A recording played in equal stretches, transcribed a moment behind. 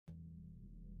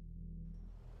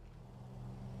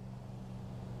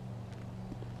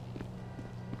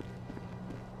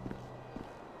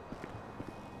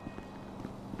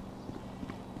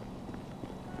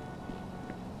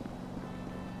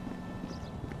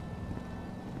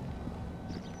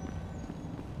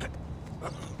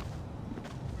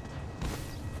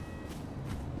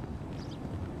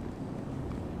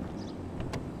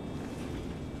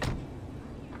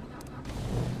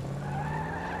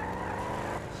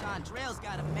Andrell's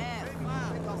got a man.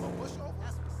 Wow. That's what's up.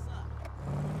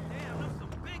 Damn, those some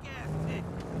big-ass dicks.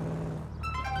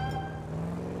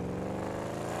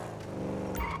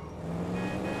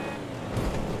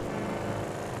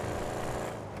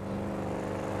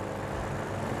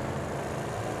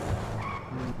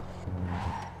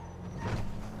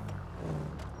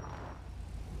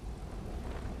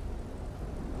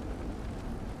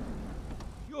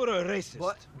 You're a racist.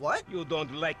 What? You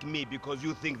don't like me because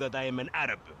you think that I am an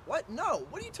Arab. What? No.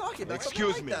 What are you talking about?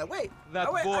 Excuse Something me. like that. Wait. That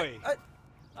Oh, wait, boy.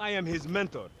 I am his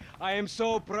mentor. I am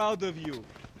so proud of you.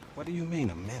 What do you mean,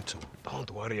 a mentor? Don't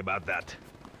worry about that.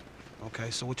 Okay,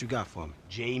 so what you got for me?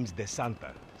 James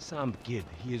DeSanta. Some kid.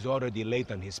 He is already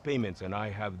late on his payments, and I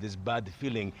have this bad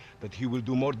feeling that he will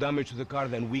do more damage to the car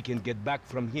than we can get back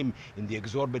from him in the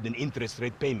exorbitant interest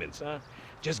rate payments, huh?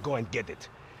 Just go and get it.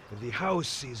 The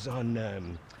house is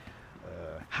on,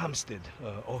 Hampstead,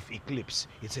 off Eclipse.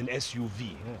 It's an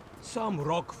SUV. Some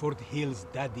Rockford Hills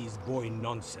daddy's boy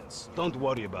nonsense. Don't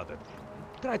worry about it.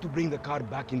 Try to bring the car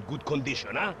back in good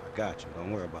condition, huh? Got you.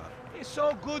 Don't worry about it. It's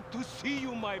so good to see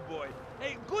you, my boy.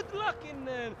 Hey, good luck in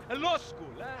law school,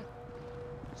 huh?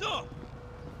 So,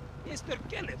 Mr.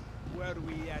 Kenneth, were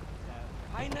we at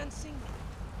financing?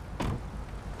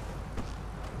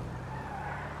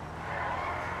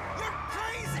 You're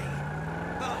crazy!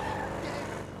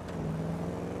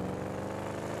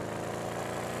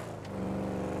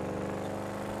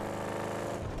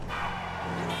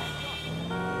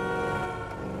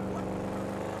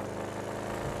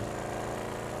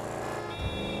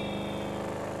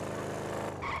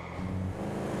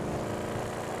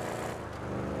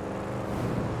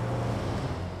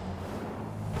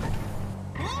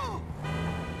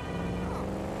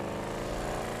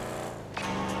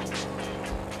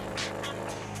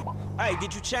 Hey,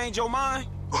 did you change your mind?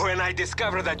 When I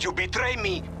discover that you betray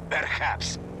me,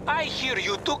 perhaps. I hear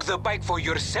you took the bike for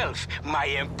yourself, my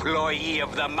employee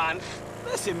of the month.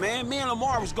 Listen, man, me and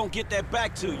Lamar was gonna get that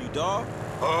back to you, dawg.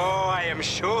 Oh, I am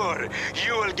sure.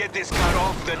 You will get this car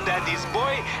off the daddy's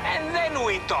boy, and then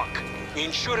we talk.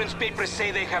 Insurance papers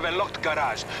say they have a locked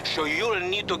garage, so you'll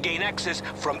need to gain access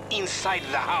from inside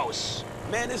the house.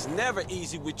 Man, it's never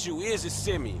easy with you, is it,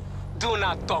 Simeon? Do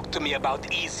not talk to me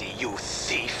about easy, you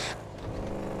thief.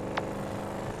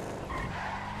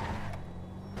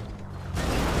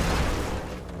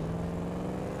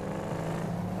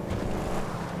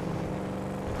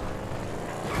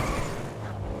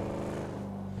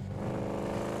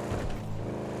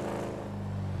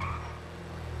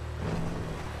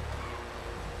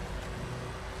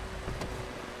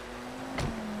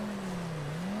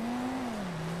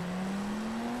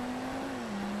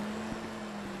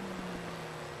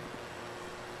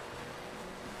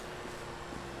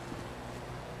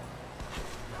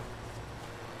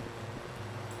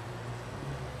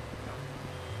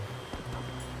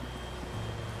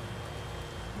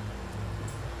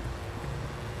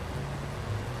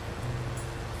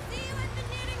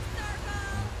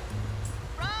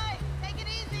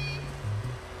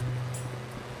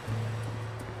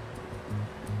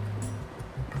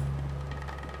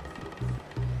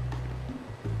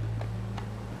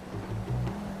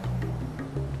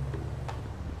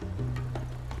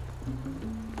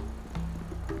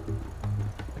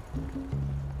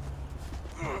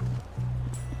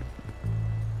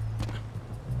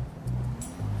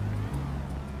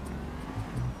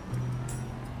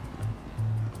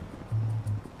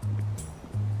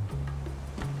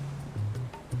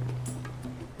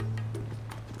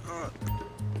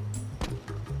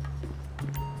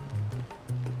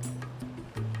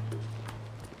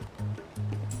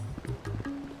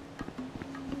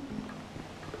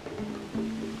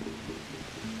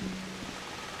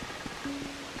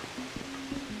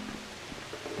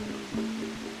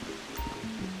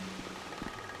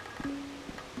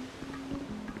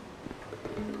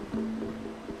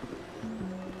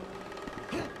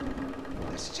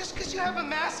 It's just because you have a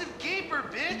massive gaper,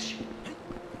 bitch.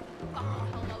 Oh,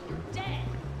 hell no, you're dead.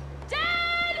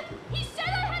 Dad! He said I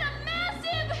had a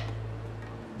massive...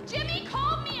 Jimmy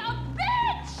called me a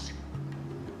bitch!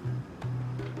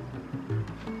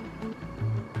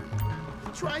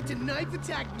 Tried to knife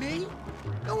attack me?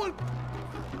 No one...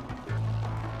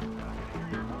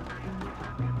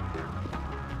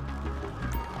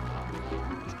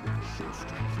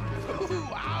 Ooh,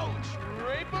 ouch!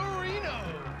 Raperino!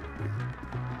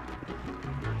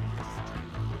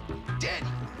 Dead,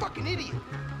 you fucking idiot!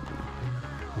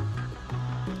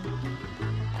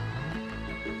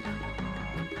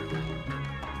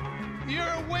 You're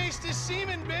a waste of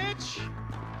semen, bitch!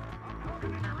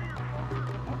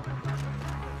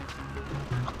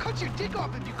 I'll cut your dick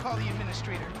off if you call the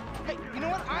administrator. Hey, you know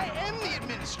what? I am the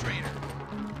administrator.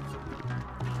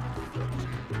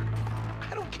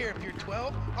 I don't care if you're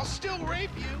 12. I'll still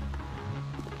rape you.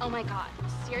 Oh my god,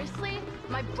 seriously?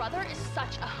 My brother is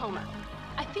such a homo.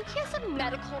 I think he has a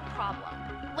medical problem.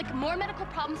 Like, more medical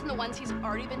problems than the ones he's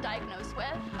already been diagnosed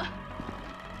with. Ugh.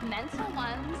 Mental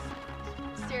ones.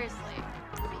 Seriously,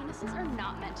 penises are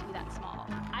not meant to be that small.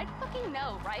 I'd fucking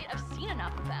know, right? I've seen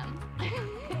enough of them.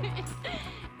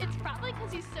 It's probably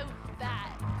because he's so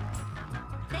fat.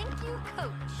 Thank you,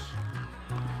 Coach.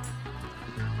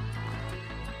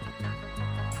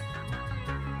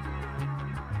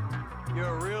 You're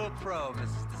a real pro,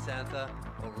 Mrs. DeSanta.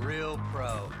 A real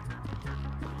pro.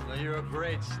 Well, you're a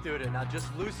great student. Now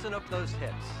just loosen up those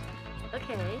hips.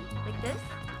 Okay, like this?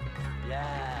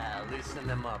 Yeah, loosen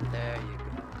them up. There you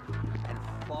go. And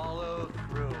follow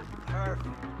through. Perfect.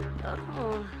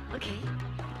 Oh, okay.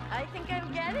 I think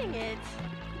I'm getting it.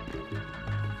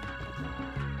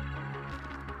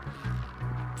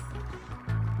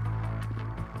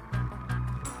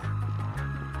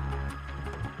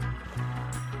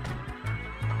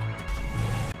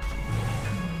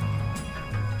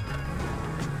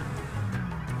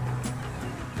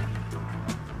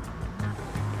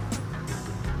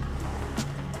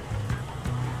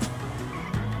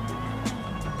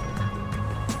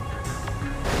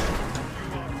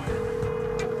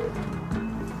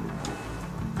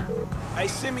 Hey,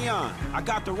 Simeon, I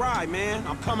got the ride, man.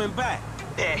 I'm coming back.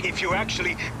 If you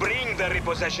actually bring the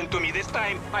repossession to me this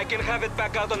time, I can have it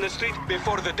back out on the street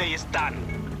before the day is done.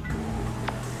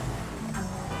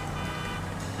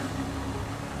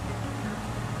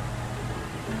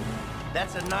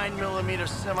 That's a 9mm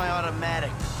semi-automatic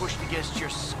pushed against your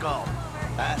skull.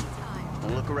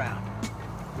 Don't look around.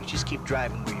 You just keep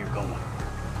driving where you're going.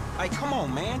 Hey, come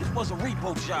on, man. This was a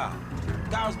repo job.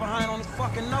 Guy was behind on his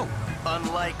fucking note.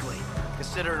 Unlikely,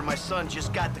 considering my son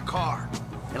just got the car.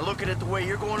 And looking at the way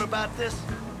you're going about this,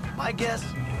 my guess,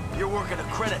 you're working a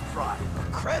credit fraud.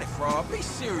 Credit fraud? Be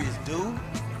serious, dude.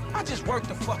 I just worked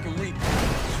the fucking repo.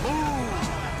 Smooth!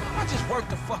 I just worked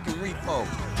the fucking repo.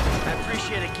 I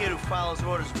appreciate a kid who follows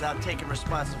orders without taking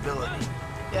responsibility.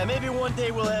 Yeah, maybe one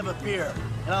day we'll have a beer,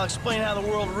 and I'll explain how the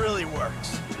world really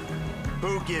works.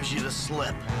 Who gives you the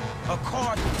slip? A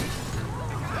car dealer,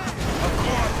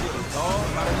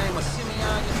 dog, by the name of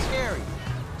Simeon Terry.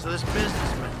 So this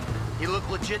businessman, he look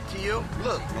legit to you?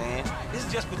 Look, man, this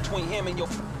is just between him and your...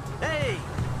 Hey!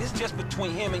 This is just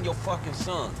between him and your fucking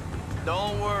son.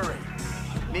 Don't worry.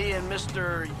 Me and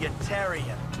Mr.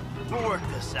 Yetarian, we'll work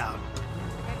this out.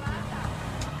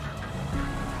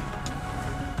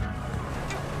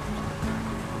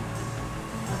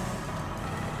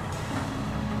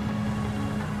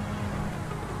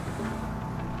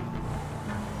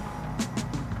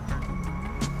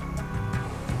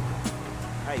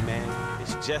 Hey, man,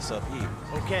 it's Jess up here.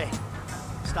 Okay,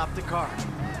 stop the car.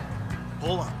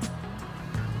 Pull up.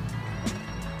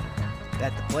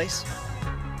 That the place?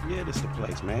 Yeah, this the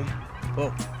place, man.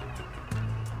 Oh.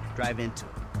 Drive into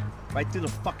it. Right through the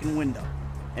fucking window.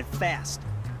 And fast.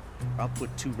 Or I'll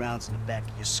put 2 rounds in the back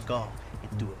of your skull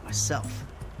and do it myself.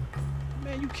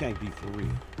 Man, you can't be for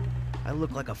real. I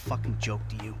look like a fucking joke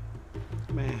to you.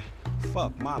 Man,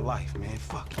 fuck my life, man.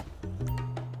 Fuck it.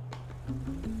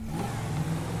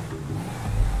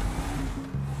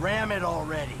 Ram it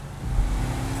already.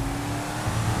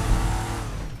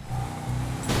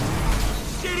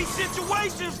 Shitty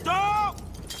situations, dog!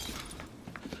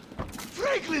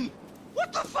 Franklin!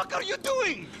 What the fuck are you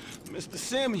doing? Mr.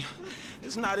 Simeon,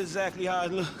 it's not exactly how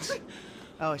it looks.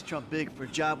 I always trump big for a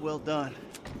job well done.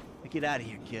 Now get out of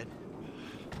here, kid.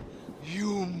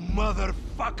 You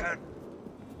motherfucker!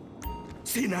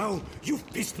 See now, you've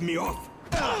pissed me off.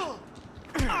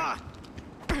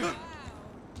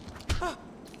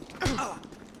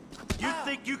 You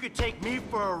think you could take me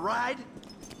for a ride?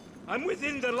 I'm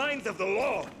within the lines of the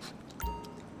law.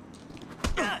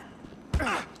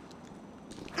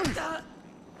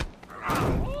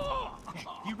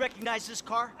 You recognize this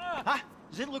car? Huh?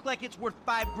 Does it look like it's worth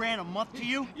 $5 grand a month to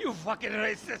you? You fucking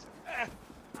racist.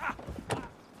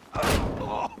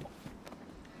 I'll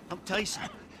tell you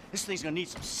something. This thing's gonna need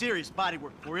some serious body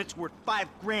work for it's worth $5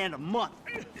 grand a month.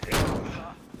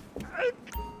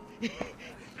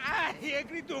 I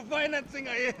agreed to financing.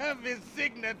 I have his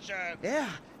signature. Yeah,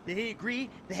 they agree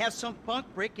to have some punk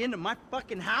break into my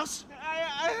fucking house?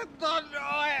 I don't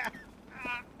know.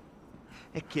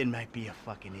 That kid might be a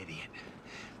fucking idiot.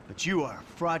 But you are a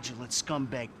fraudulent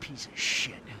scumbag piece of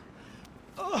shit.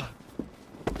 Ugh.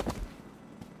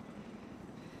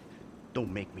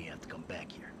 Don't make me have to come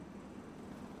back here.